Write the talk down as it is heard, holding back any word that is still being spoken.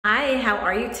Hi, how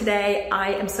are you today?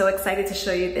 I am so excited to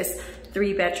show you this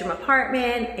 3-bedroom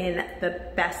apartment in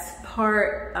the best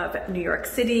part of New York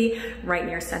City, right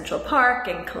near Central Park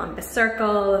and Columbus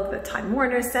Circle, the Time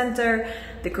Warner Center,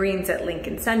 the greens at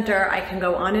Lincoln Center. I can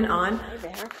go on and on. Hi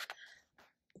there.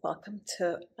 Welcome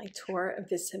to my tour of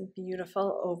this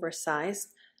beautiful, oversized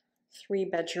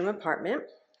 3-bedroom apartment.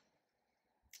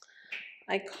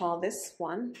 I call this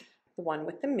one the one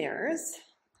with the mirrors,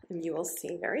 and you will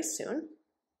see very soon.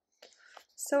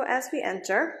 So as we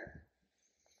enter,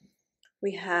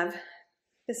 we have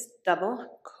this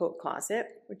double coat closet,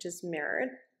 which is mirrored.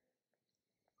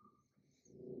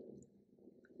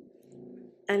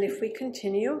 And if we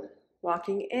continue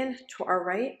walking in to our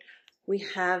right, we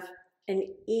have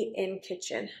an eat-in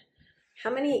kitchen.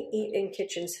 How many eat-in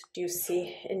kitchens do you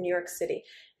see in New York City?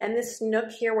 And this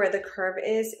nook here where the curb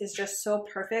is just so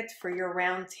perfect for your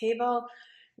round table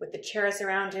with the chairs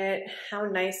around it. How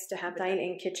nice to have a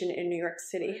dine-in kitchen in New York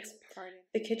City.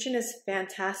 The kitchen is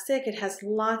fantastic. It has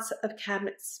lots of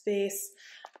cabinet space,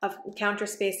 of counter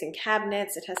space and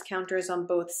cabinets. It has counters on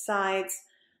both sides,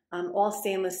 all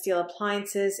stainless steel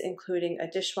appliances, including a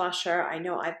dishwasher. I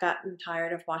know I've gotten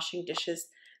tired of washing dishes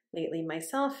lately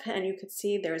myself, and you could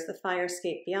see there's the fire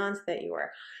escape beyond that you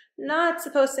are not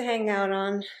supposed to hang out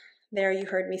on. There, you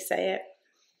heard me say it.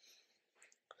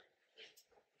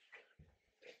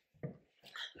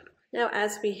 Now,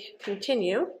 as we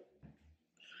continue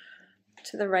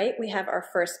to the right, we have our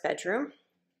first bedroom.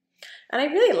 And I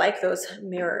really like those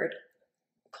mirrored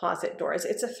closet doors.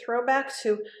 It's a throwback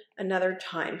to another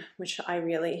time, which I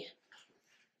really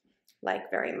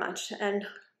like very much. And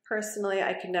personally,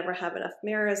 I can never have enough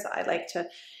mirrors. I like to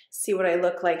see what I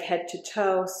look like head to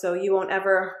toe, so you won't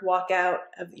ever walk out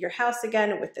of your house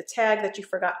again with the tag that you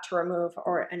forgot to remove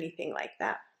or anything like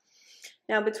that.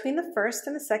 Now, between the first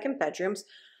and the second bedrooms,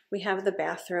 we have the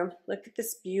bathroom. Look at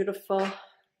this beautiful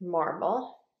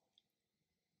marble.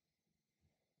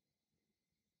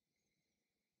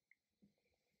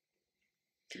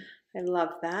 I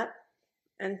love that.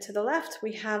 And to the left,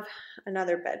 we have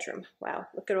another bedroom. Wow,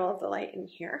 look at all the light in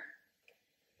here.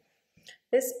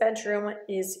 This bedroom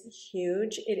is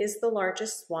huge. It is the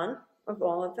largest one of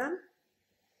all of them.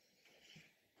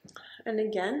 And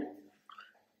again,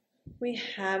 we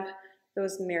have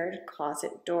those mirrored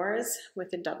closet doors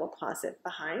with a double closet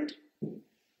behind. I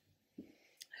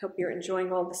hope you're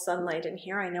enjoying all the sunlight in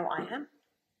here. I know I am.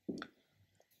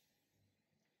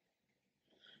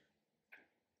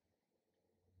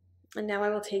 And now I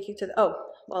will take you to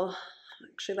the,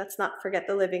 actually, let's not forget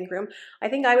the living room. I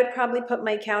think I would probably put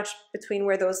my couch between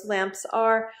where those lamps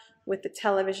are with the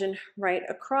television right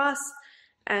across.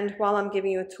 And while I'm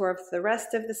giving you a tour of the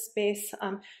rest of the space,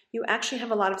 you actually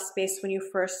have a lot of space when you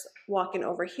first walk in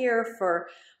over here for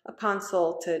a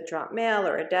console to drop mail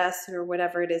or a desk or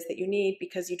whatever it is that you need,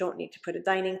 because you don't need to put a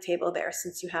dining table there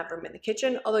since you have room in the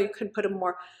kitchen, although you could put a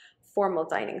more formal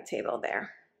dining table there.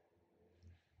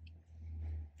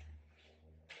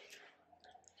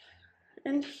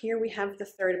 And here we have the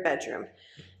third bedroom.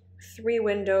 3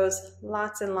 windows,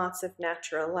 lots and lots of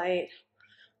natural light.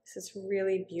 This is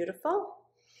really beautiful.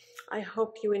 I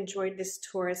hope you enjoyed this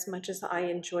tour as much as I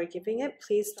enjoy giving it.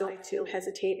 Please don't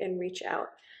hesitate and reach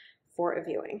out for a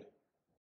viewing.